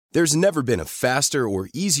There's never been a faster or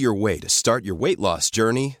easier way to start your weight loss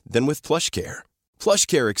journey than with PlushCare.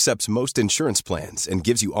 PlushCare accepts most insurance plans and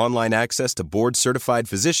gives you online access to board-certified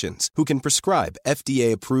physicians who can prescribe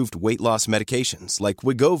FDA-approved weight loss medications like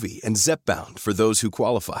Wegovy and Zepbound for those who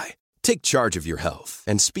qualify. Take charge of your health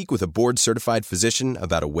and speak with a board-certified physician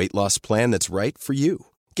about a weight loss plan that's right for you.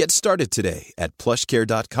 Get started today at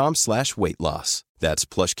plushcare.com/weight-loss. That's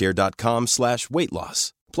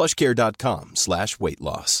plushcare.com/weight-loss.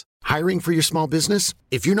 plushcare.com/weight-loss. Hiring for your small business?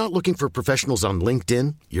 If you're not looking for professionals on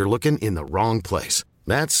LinkedIn, you're looking in the wrong place.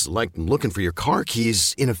 That's like looking for your car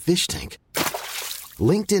keys in a fish tank.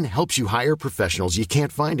 LinkedIn helps you hire professionals you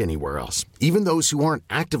can't find anywhere else, even those who aren't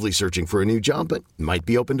actively searching for a new job but might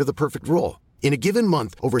be open to the perfect role. In a given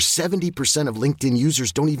month, over 70% of LinkedIn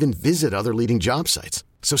users don't even visit other leading job sites.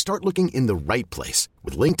 So start looking in the right place.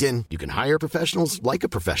 With LinkedIn, you can hire professionals like a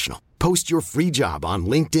professional. Post your free job on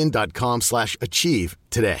linkedin.com/achieve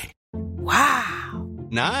today. Wow.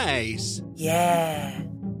 Nice. Yeah.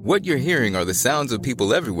 What you're hearing are the sounds of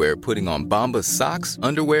people everywhere putting on Bombas socks,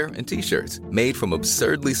 underwear, and T-shirts made from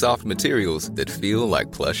absurdly soft materials that feel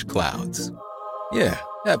like plush clouds. Yeah,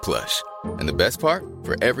 that plush. And the best part?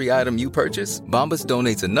 For every item you purchase, Bombas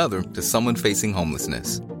donates another to someone facing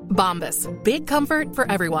homelessness. Bombas. Big comfort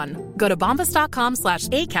for everyone. Go to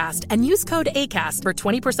bombas.com/ACAST and use code ACAST for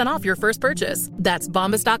 20% off your first purchase. That's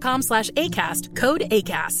bombas.com/ACAST. Code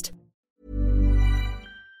ACAST.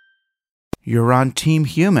 You're on Team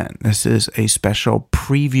Human. This is a special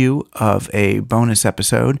preview of a bonus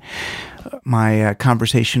episode. My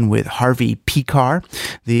conversation with Harvey Pekar,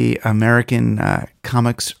 the American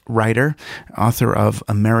comics writer, author of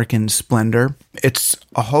American Splendor. It's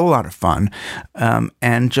a whole lot of fun.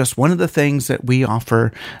 And just one of the things that we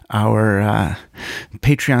offer our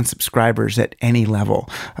Patreon subscribers at any level.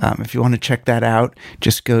 If you want to check that out,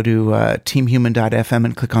 just go to teamhuman.fm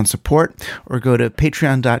and click on support, or go to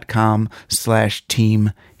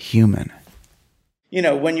patreon.com/teamhuman. You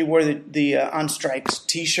know, when you wore the On Strikes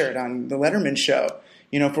T-shirt on the Letterman show,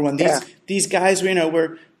 you know, for when these guys, you know,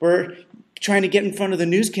 were trying to get in front of the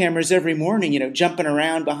news cameras every morning, you know, jumping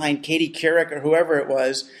around behind Katie Couric or whoever it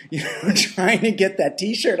was, you know, trying to get that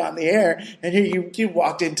T-shirt on the air, and here you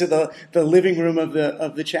walked into the living room of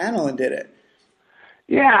the channel and did it.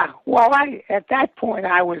 Yeah, well, at that point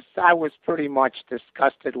I was pretty much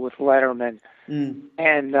disgusted with Letterman,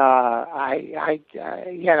 and I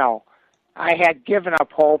you know. I had given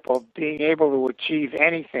up hope of being able to achieve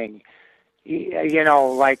anything, you know,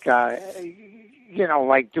 like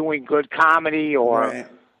doing good comedy or, Right.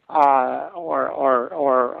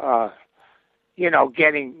 You know,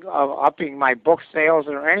 getting upping my book sales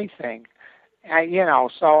or anything, you know.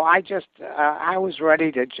 So I just I was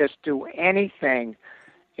ready to just do anything.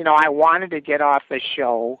 You know, I wanted to get off the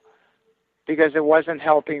show because it wasn't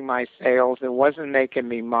helping my sales. It wasn't making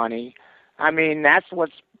me money. I mean, that's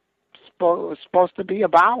what's supposed to be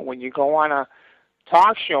about when you go on a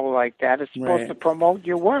talk show like that. It's supposed to promote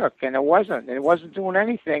your work, and it wasn't. It wasn't doing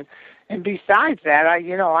anything. And besides that, I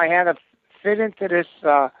had to fit into this,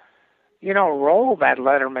 you know, role that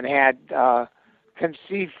Letterman had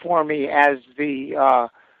conceived for me as the,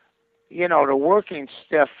 you know, the working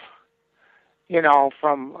stiff, you know,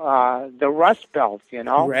 from the Rust Belt, you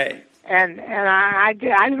know. Right. And I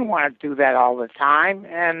didn't want to do that all the time,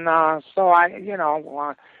 and so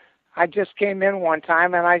I just came in one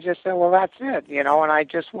time and I just said, well, that's it, you know, and I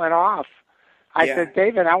just went off. I said,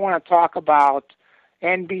 David, I want to talk about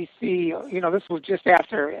NBC. You know, this was just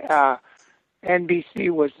after NBC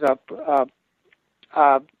was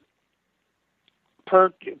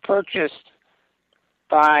purchased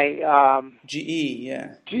by GE,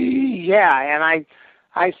 yeah. GE, yeah. And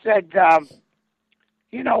I said,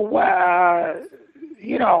 you know,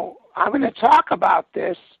 I'm going to talk about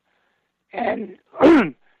this, and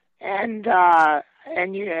and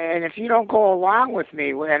if you don't go along with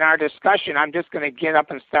me in our discussion, I'm just going to get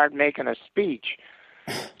up and start making a speech.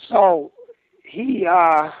 So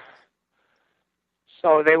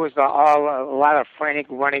so there was a lot of frantic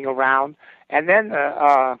running around, and then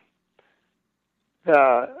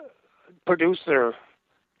the producer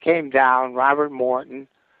came down, Robert Morton,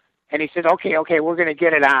 and he said, okay, we're going to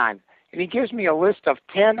get it on. And he gives me a list of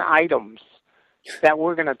 10 items that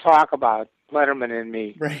we're going to talk about, Letterman and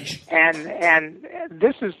me. Right. And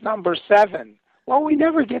this is number 7. Well, we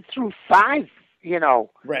never get through 5, you know,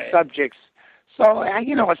 subjects. So,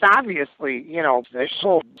 you know, it's obviously, you know,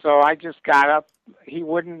 so I just got up. He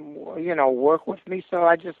wouldn't, you know, work with me, so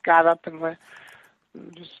I just got up and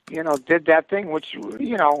just, you know, did that thing, which,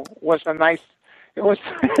 you know, was a nice,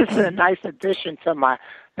 it's a nice addition to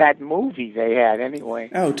that movie they had anyway.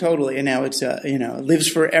 Oh, totally. And now it's it lives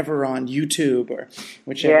forever on YouTube or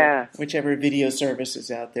whichever video service is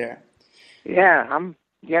out there. Yeah,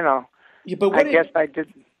 but I guess I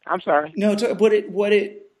did. I'm sorry. No, what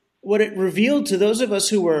it revealed to those of us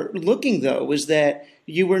who were looking, though, was that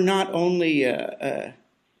you were not only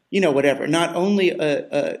not only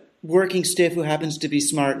a working stiff who happens to be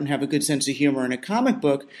smart and have a good sense of humor in a comic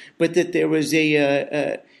book, but that there was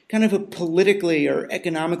a kind of a politically or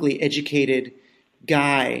economically educated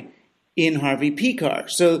guy in Harvey Pekar.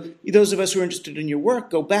 So those of us who are interested in your work,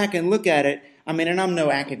 go back and look at it. I mean, and I'm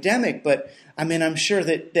no academic, but I mean, I'm sure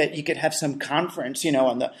that you could have some conference,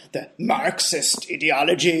 on the Marxist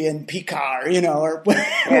ideology in Pekar, or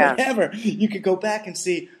whatever. You could go back and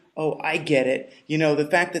see, oh, I get it. The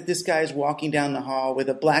fact that this guy is walking down the hall with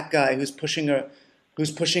a black guy who's pushing a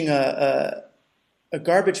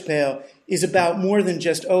garbage pail is about more than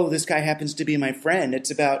just, oh, this guy happens to be my friend.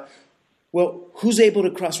 It's about, well, who's able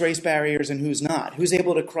to cross race barriers and who's not? Who's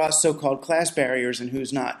able to cross so-called class barriers and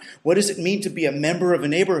who's not? What does it mean to be a member of a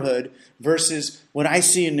neighborhood versus what I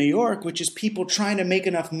see in New York, which is people trying to make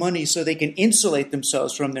enough money so they can insulate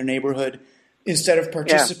themselves from their neighborhood instead of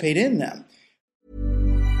participate in them.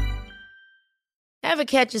 Ever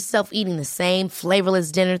catch yourself eating the same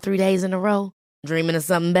flavorless dinner 3 days in a row? Dreaming of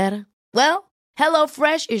something better? Well,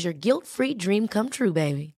 HelloFresh is your guilt-free dream come true,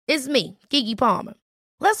 baby. It's me, Keke Palmer.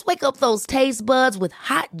 Let's wake up those taste buds with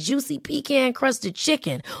hot, juicy pecan-crusted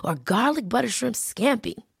chicken or garlic butter shrimp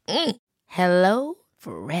scampi. Hello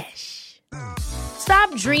Fresh.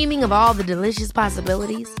 Stop dreaming of all the delicious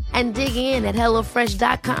possibilities and dig in at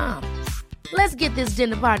HelloFresh.com. Let's get this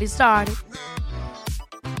dinner party started.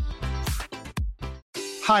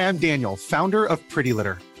 Hi, I'm Daniel, founder of Pretty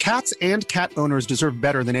Litter. Cats and cat owners deserve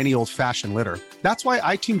better than any old-fashioned litter. That's why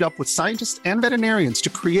I teamed up with scientists and veterinarians to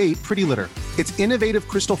create Pretty Litter. Its innovative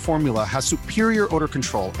crystal formula has superior odor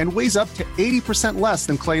control and weighs up to 80% less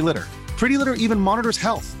than clay litter. Pretty Litter even monitors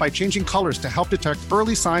health by changing colors to help detect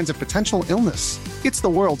early signs of potential illness. It's the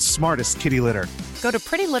world's smartest kitty litter. Go to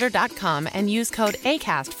prettylitter.com and use code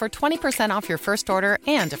ACAST for 20% off your first order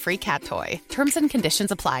and a free cat toy. Terms and conditions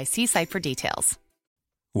apply. See site for details.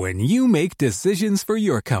 When you make decisions for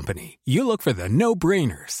your company, you look for the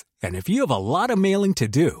no-brainers. And if you have a lot of mailing to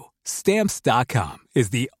do, Stamps.com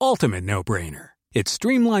is the ultimate no-brainer. It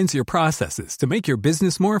streamlines your processes to make your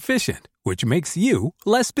business more efficient, which makes you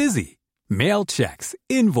less busy. Mail checks,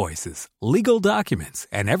 invoices, legal documents,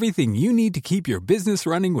 and everything you need to keep your business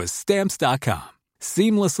running with Stamps.com.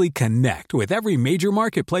 Seamlessly connect with every major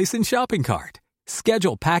marketplace and shopping cart.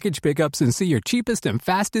 Schedule package pickups and see your cheapest and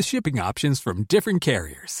fastest shipping options from different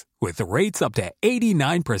carriers. With rates up to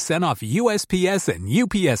 89% off USPS and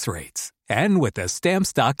UPS rates. And with the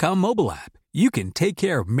Stamps.com mobile app, you can take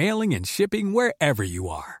care of mailing and shipping wherever you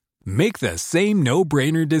are. Make the same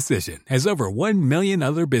no-brainer decision as over 1 million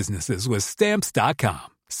other businesses with Stamps.com.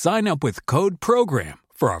 Sign up with code PROGRAM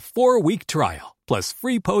for a 4-week trial, plus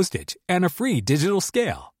free postage and a free digital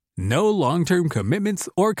scale. No long-term commitments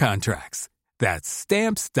or contracts. That's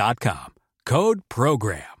Stamps.com. Code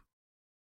PROGRAM.